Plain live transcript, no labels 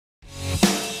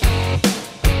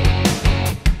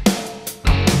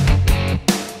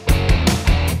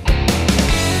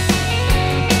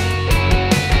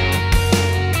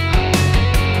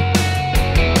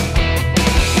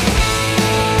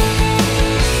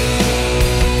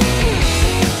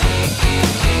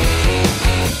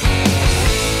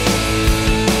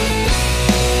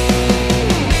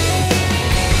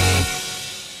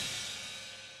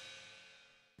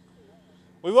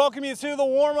you to the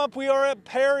warm-up. We are at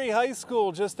Perry High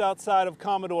School, just outside of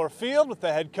Commodore Field, with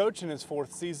the head coach in his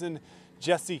 4th season,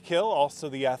 Jesse Kill, also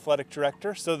the athletic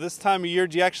director. So this time of year,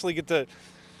 do you actually get to,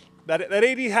 that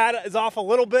AD hat is off a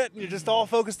little bit, and you're just all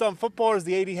focused on football, or is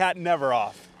the AD hat never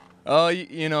off?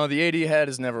 You know, the AD hat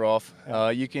is never off.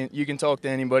 You can talk to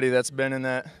anybody that's been in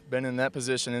that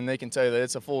position, and they can tell you that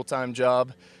it's a full-time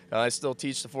job. I still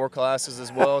teach the 4 classes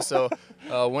as well, so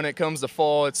when it comes to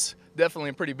fall, it's definitely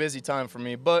a pretty busy time for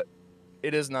me. But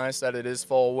it is nice that it is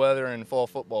fall weather and fall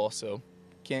football, so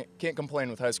can't complain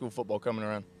with high school football coming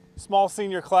around. Small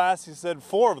senior class, you said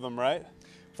 4 of them, right?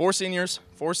 4 seniors.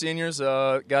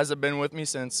 Guys have been with me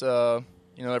since their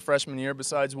freshman year.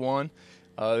 Besides one.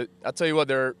 I'll tell you what,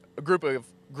 they're a group of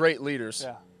great leaders.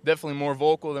 Yeah. Definitely more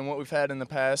vocal than what we've had in the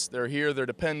past. They're here, they're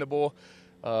dependable.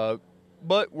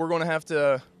 But we're going to have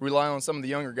to rely on some of the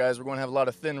younger guys. We're going to have a lot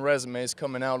of thin resumes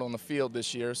coming out on the field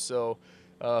this year. So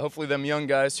hopefully them young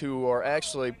guys who are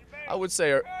actually, I would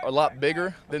say, are a lot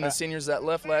bigger than the seniors that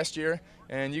left last year.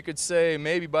 And you could say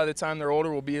maybe by the time they're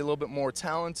older, we'll be a little bit more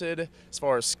talented as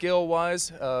far as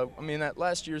skill-wise. I mean, that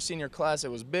last year's senior class,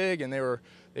 it was big, and they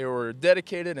were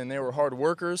dedicated and they were hard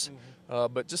workers.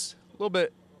 But just a little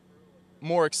bit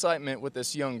more excitement with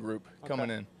this young group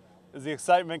coming in. Is the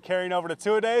excitement carrying over to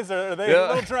 2-a-days, or are they a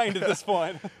little drained at this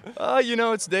point?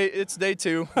 It's day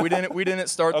 2. We didn't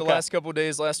start the last couple of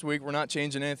days last week. We're not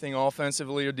changing anything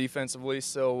offensively or defensively.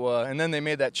 So and then they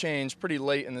made that change pretty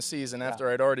late in the season after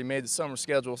I'd already made the summer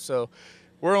schedule. So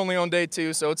we're only on day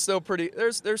 2. So it's still pretty.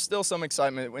 There's still some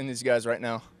excitement in these guys right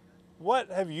now.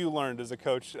 What have you learned as a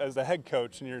coach, as a head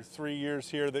coach, in your 3 years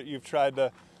here that you've tried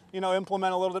to,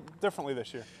 implement a little bit differently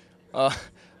this year?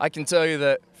 I can tell you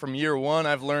that from year 1,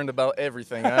 I've learned about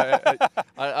everything.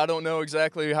 I don't know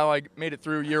exactly how I made it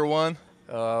through year 1,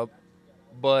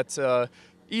 but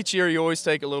each year you always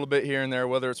take a little bit here and there,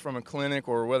 whether it's from a clinic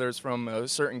or whether it's from a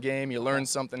certain game. You learn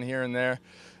something here and there.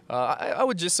 I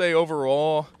would just say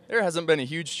overall, there hasn't been a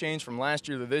huge change from last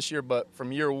year to this year, but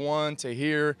from year 1 to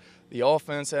here, the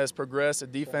offense has progressed, the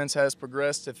defense has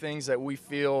progressed to things that we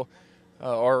feel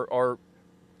our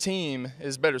team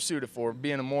is better suited for,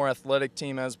 being a more athletic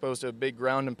team as opposed to a big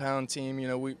ground and pound team.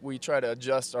 We try to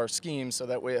adjust our scheme so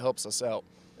that way it helps us out.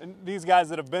 And these guys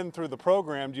that have been through the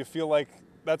program, do you feel like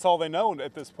that's all they know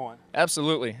at this point?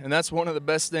 Absolutely, and that's one of the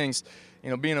best things.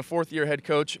 Being a 4th-year head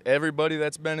coach, everybody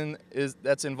that's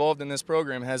that's involved in this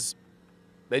program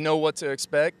they know what to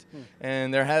expect,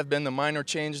 and there have been the minor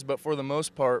changes, but for the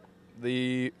most part,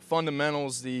 the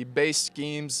fundamentals, the base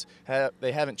schemes,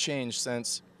 they haven't changed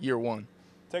since year 1.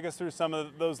 Take us through some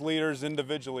of those leaders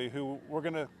individually who we're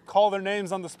going to call their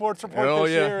names on the sports report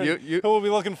this year, who we'll be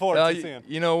looking forward to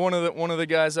seeing. One of the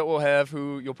guys that we'll have,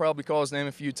 who you'll probably call his name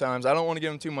a few times. I don't want to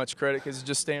give him too much credit because he's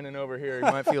just standing over here.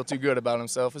 He might feel too good about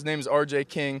himself. His name is R.J.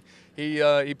 King.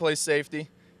 He plays safety.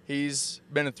 He's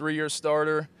been a 3-year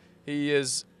starter. He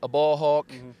is a ball hawk.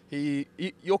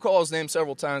 You'll call his name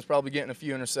several times, probably getting a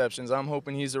few interceptions. I'm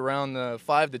hoping he's around the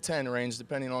 5 to 10 range,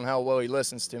 depending on how well he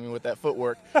listens to me with that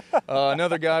footwork.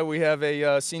 Another guy, we have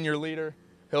a senior leader.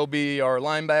 He'll be our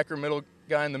linebacker, middle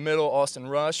guy in the middle, Austin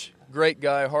Rush. Great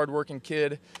guy, hardworking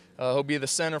kid. He'll be the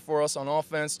center for us on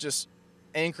offense, just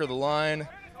anchor the line,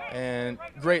 and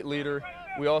great leader.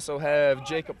 We also have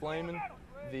Jacob Lehman,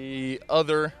 the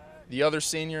other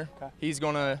senior. He's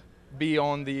going to be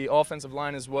on the offensive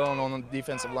line as well, and on the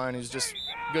defensive line. It's just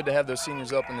good to have those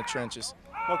seniors up in the trenches.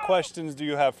 What questions do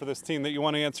you have for this team that you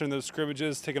want to answer in those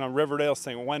scrimmages, taking on Riverdale,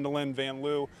 St. Wendolin, Van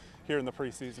Loo here in the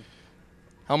preseason?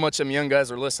 How much them young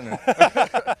guys are listening.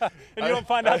 And you won't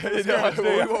find out till the scrimmage, do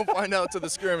you? We won't find out till the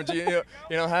scrimmage.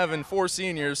 Having 4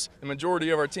 seniors, the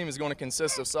majority of our team is going to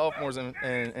consist of sophomores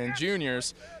and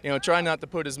juniors. Try not to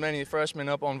put as many freshmen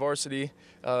up on varsity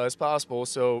as possible.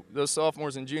 So those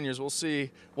sophomores and juniors, we'll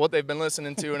see what they've been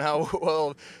listening to and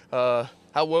how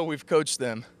well we've coached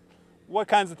them. What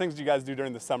kinds of things do you guys do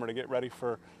during the summer to get ready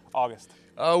for August?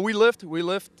 We lift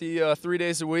the 3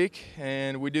 days a week,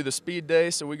 and we do the speed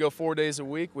day, so we go 4 days a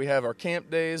week. We have our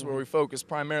camp days where we focus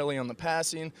primarily on the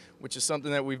passing, which is something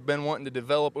that we've been wanting to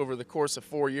develop over the course of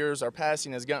 4 years. Our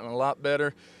passing has gotten a lot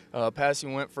better.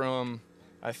 Passing went from,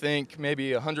 I think,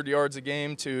 maybe 100 yards a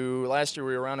game to last year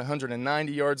we were around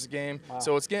 190 yards a game. Wow.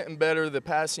 So it's getting better. The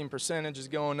passing percentage is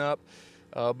going up.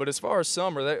 But as far as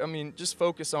summer, just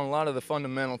focus on a lot of the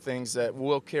fundamental things that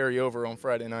will carry over on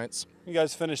Friday nights. You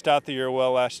guys finished out the year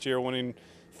well last year, winning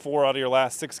 4 out of your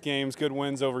last 6 games, good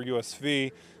wins over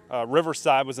USV.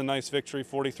 Riverside was a nice victory,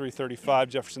 43-35,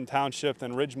 Jefferson Township,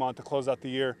 then Ridgemont to close out the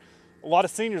year. A lot of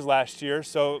seniors last year,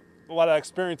 so a lot of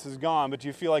experience is gone, but do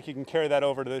you feel like you can carry that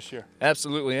over to this year?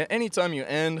 Absolutely. Anytime you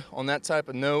end on that type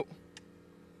of note,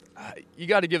 you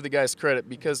got to give the guys credit,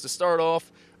 because to start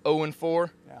off 0-4,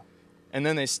 and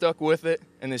then they stuck with it,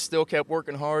 and they still kept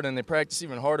working hard, and they practiced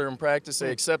even harder in practice.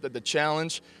 They accepted the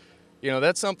challenge. You know,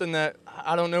 that's something that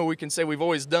I don't know we can say we've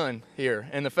always done here.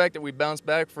 And the fact that we bounced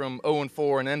back from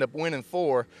 0-4 and end up winning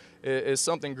 4 is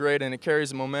something great, and it carries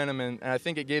the momentum, and I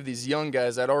think it gave these young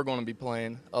guys that are going to be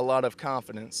playing a lot of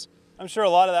confidence. I'm sure a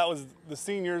lot of that was the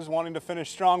seniors wanting to finish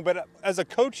strong, but as a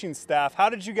coaching staff, how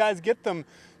did you guys get them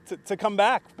to come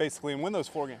back, basically, and win those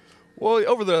 4 games? Well,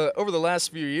 over the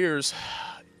last few years,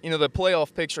 you know, the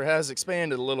playoff picture has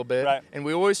expanded a little bit, and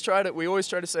we always try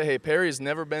to say, hey, Perry has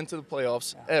never been to the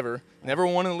playoffs ever, never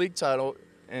won a league title,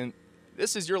 and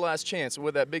this is your last chance.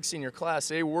 With that big senior class,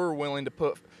 they were willing to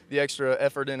put the extra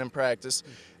effort in practice,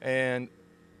 and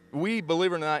we,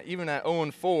 believe it or not, even at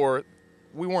 0-4,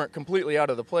 we weren't completely out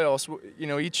of the playoffs. You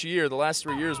know, each year, the last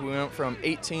 3 years, we went from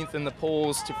 18th in the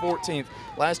polls to 14th.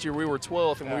 Last year, we were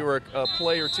 12th, and we were a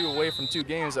play or 2 away from 2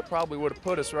 games that probably would have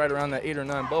put us right around that 8 or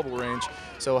 9 bubble range.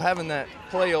 So having that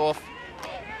playoff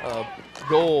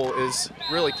goal is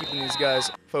really keeping these guys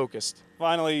focused.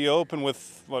 Finally, you open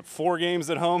with, what, 4 games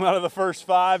at home out of the first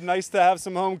 5. Nice to have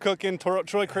some home cooking.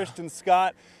 Troy Christian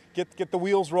Scott, get the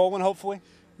wheels rolling, hopefully.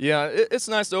 Yeah, it's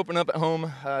nice to open up at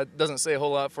home. It doesn't say a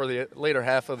whole lot for the later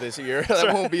half of this year.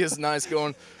 That won't be as nice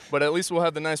going, but at least we'll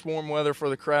have the nice warm weather for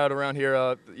the crowd around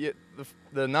here.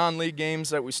 The non-league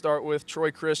games that we start with, Troy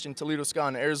Christian, Toledo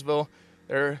Scott, and Ayersville,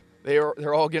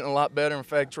 they're all getting a lot better. In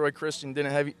fact, Troy Christian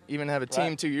didn't even have a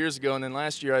team 2 years ago, and then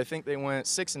last year I think they went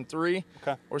 6-3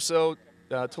 or so.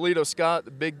 Toledo Scott,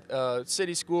 the big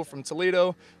city school from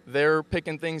Toledo, they're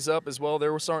picking things up as well. They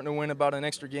were starting to win about an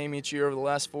extra game each year over the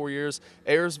last 4 years.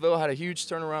 Ayersville had a huge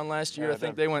turnaround last year. I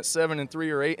think they went 7-3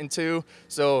 or 8-2.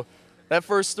 So those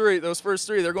first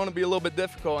three, they're going to be a little bit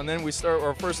difficult. And then we start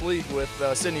our first league with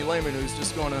Sidney Lehman, who's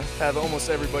just going to have almost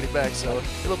everybody back. So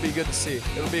it'll be good to see.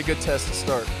 It'll be a good test to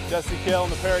start. Jesse Kill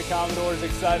and the Perry Commodores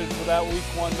excited for that Week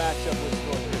 1 matchup with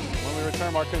Troy Christian. When we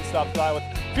return, Mark Kuhn stops by with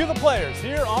a few of the players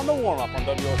here on the warm-up on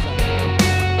WOSN.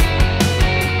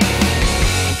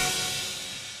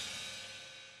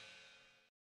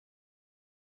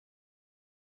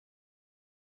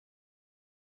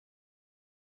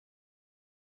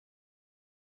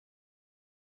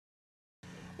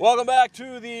 Welcome back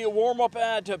to the warm-up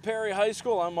at Perry High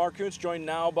School. I'm Mark Kuntz, joined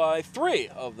now by 3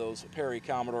 of those Perry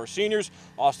Commodore seniors,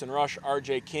 Austin Rush,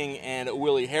 RJ King, and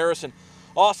Willie Harrison.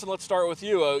 Austin, let's start with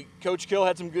you. Coach Kill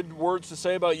had some good words to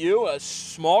say about you. A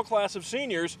small class of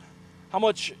seniors. How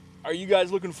much are you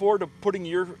guys looking forward to putting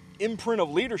your imprint of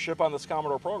leadership on this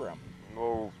Commodore program?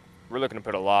 Well, we're looking to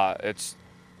put a lot. It's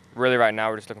really right now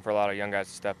we're just looking for a lot of young guys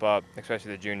to step up,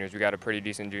 especially the juniors. We got a pretty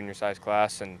decent junior-sized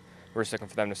class, and we're just looking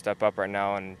for them to step up right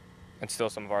now and instill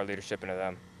some of our leadership into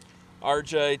them.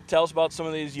 RJ, tell us about some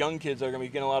of these young kids that are going to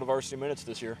be getting a lot of varsity minutes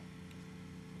this year.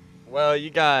 Well, you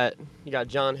got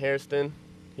John Hairston.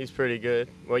 He's pretty good.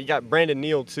 Well, you got Brandon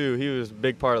Neal, too. He was a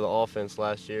big part of the offense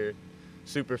last year.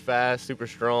 Super fast, super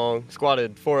strong.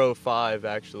 Squatted 405,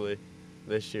 actually,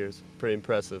 this year. It's pretty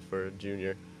impressive for a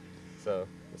junior. So,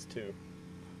 that's 2.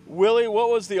 Willie, what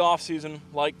was the offseason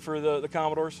like for the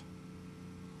Commodores?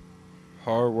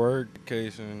 Hard work,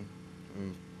 dedication,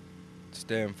 and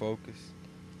staying focused.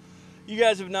 You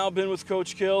guys have now been with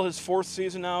Coach Kill, his 4th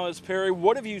season now as Perry.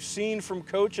 What have you seen from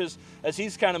coaches as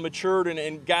he's kind of matured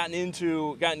and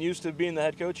gotten used to being the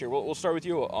head coach here? We'll start with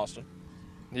you, Austin.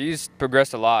 He's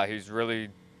progressed a lot. He's really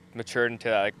matured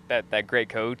into that great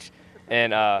coach,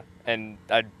 and I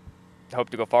hope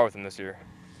to go far with him this year.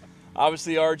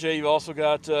 Obviously, RJ, you've also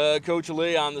got Coach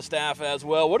Lee on the staff as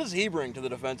well. What does he bring to the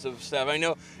defensive staff? I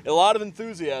know a lot of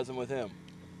enthusiasm with him.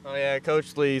 Oh, yeah,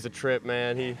 Coach Lee's a trip,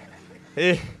 man.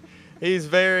 He's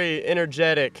very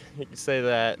energetic, you can say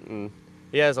that, and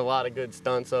he has a lot of good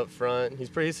stunts up front. He's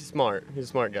smart. He's a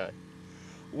smart guy.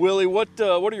 Willie, what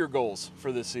are your goals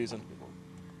for this season?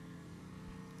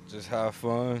 Just have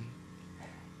fun,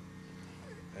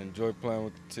 enjoy playing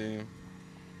with the team.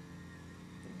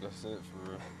 That's it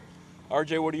for real.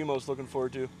 RJ, what are you most looking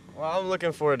forward to? Well, I'm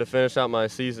looking forward to finish out my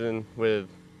season with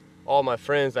all my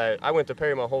friends. I went to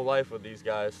Perry my whole life with these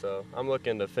guys, so I'm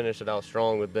looking to finish it out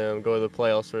strong with them, go to the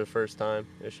playoffs for the first time.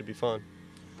 It should be fun.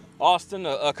 Austin,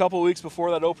 a couple of weeks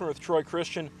before that opener with Troy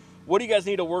Christian, what do you guys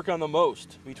need to work on the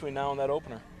most between now and that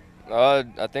opener?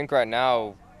 I think right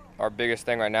now our biggest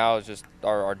thing right now is just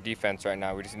our defense right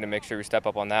now. We just need to make sure we step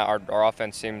up on that. Our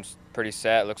offense seems pretty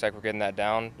set. It looks like we're getting that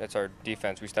down. It's our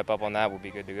defense. We step up on that, we'll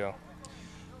be good to go.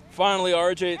 Finally,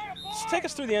 RJ, take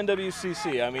us through the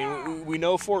NWCC. I mean, we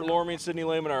know Fort Loramie and Sidney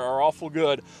Lehman are awful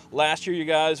good. Last year, you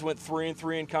guys went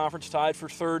 3-3 in conference, tied for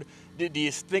 3rd. Do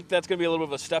you think that's going to be a little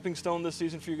bit of a stepping stone this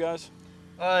season for you guys?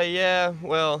 Yeah.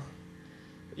 Well,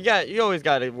 you always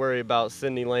got to worry about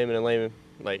Sidney Lehman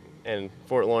and and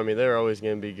Fort Laramie. They're always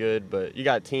going to be good, but you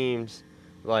got teams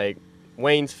like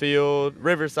Waynesfield,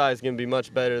 Riverside's going to be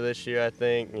much better this year, I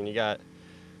think, and you got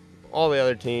all the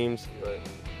other teams. But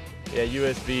yeah,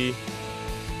 USB,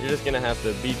 you're just going to have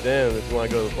to beat them if you want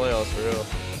to go to the playoffs for real.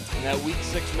 And that Week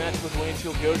 6 match with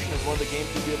Waynesfield Goshen is one of the games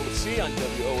you'll be able to see on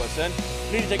WOSN.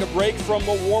 We need to take a break from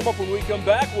the warm-up. When we come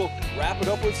back, we'll wrap it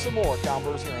up with some more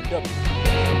Commodores here on W.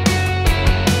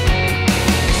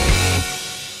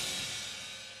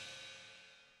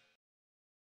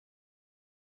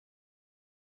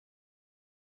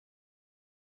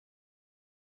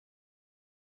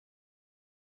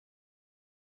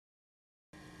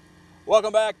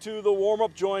 Welcome back to the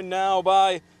warm-up, joined now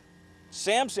by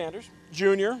Sam Sanders,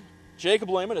 junior, Jacob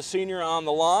Lehman, a senior on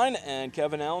the line, and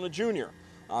Kevin Allen, a junior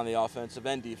on the offensive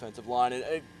and defensive line.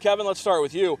 And Kevin, let's start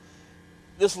with you.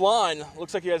 This line,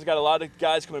 looks like you guys got a lot of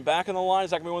guys coming back on the line.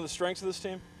 Is that going to be one of the strengths of this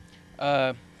team?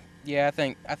 Yeah, I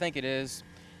think it is.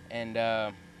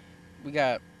 And we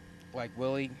got, like,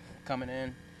 Willie coming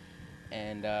in,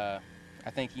 and I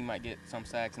think he might get some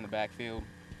sacks in the backfield,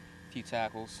 a few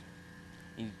tackles.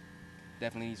 He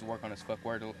definitely needs to work on his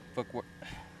footwork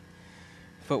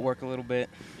a little bit.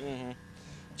 Mm-hmm.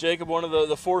 Jacob, one of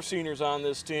the four seniors on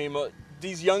this team,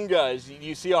 these young guys, do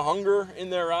you see a hunger in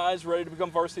their eyes, ready to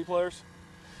become varsity players?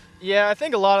 Yeah, I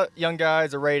think a lot of young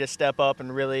guys are ready to step up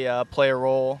and really play a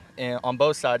role on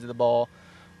both sides of the ball.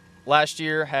 Last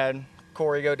year had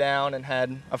Corey go down and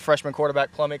had a freshman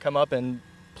quarterback, Plummet, come up and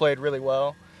played really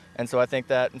well. And so I think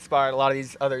that inspired a lot of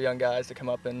these other young guys to come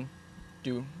up and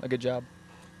do a good job.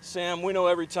 Sam, we know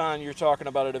every time you're talking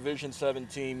about a Division VII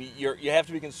team, you have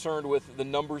to be concerned with the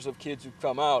numbers of kids who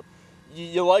come out.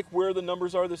 You like where the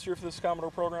numbers are this year for this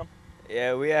Commodore program?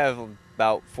 Yeah, we have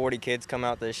about 40 kids come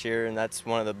out this year, and that's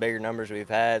one of the bigger numbers we've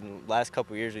had. In the last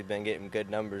couple of years, we've been getting good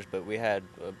numbers, but we had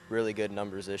really good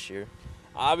numbers this year.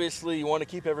 Obviously, you want to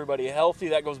keep everybody healthy.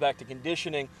 That goes back to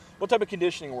conditioning. What type of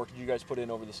conditioning work did you guys put in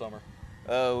over the summer?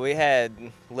 We had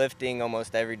lifting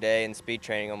almost every day and speed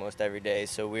training almost every day,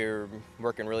 so we were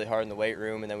working really hard in the weight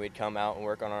room, and then we'd come out and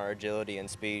work on our agility and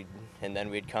speed, and then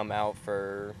we'd come out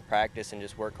for practice and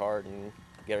just work hard and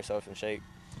get ourselves in shape.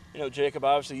 You know, Jacob,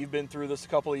 obviously you've been through this a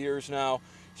couple of years now.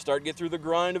 Start to get through the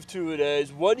grind of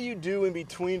two-a-days. What do you do in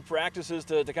between practices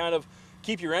to kind of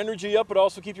keep your energy up but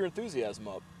also keep your enthusiasm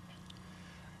up?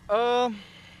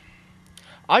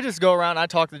 I just go around and I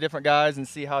talk to different guys and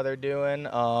see how they're doing.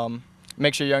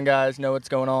 Make sure young guys know what's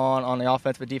going on the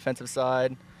offensive and defensive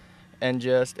side. And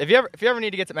just if you ever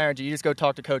need to get some energy, you just go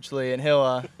talk to Coach Lee and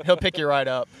he'll pick you right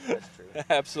up. That's true.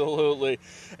 Absolutely.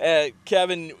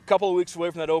 Kevin, a couple of weeks away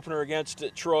from that opener against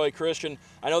Troy Christian.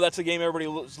 I know that's a game everybody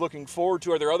is looking forward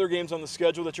to. Are there other games on the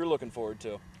schedule that you're looking forward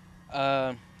to?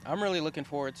 I'm really looking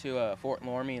forward to Fort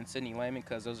Laramie and Sidney Lehman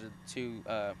because those are two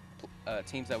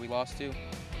teams that we lost to.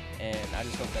 And I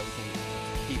just hope that we can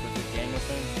keep a good game with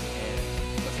them and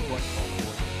put some points on the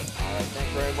board. All right, thank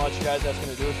you very much, guys. That's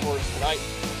going to do it for us tonight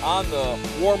on the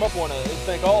warm-up. I want to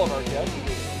thank all of our guests,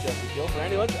 including Jesse Gill. For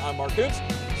Andy Lynch, I'm Mark Koontz.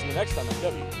 See you next time on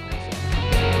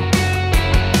WOSN.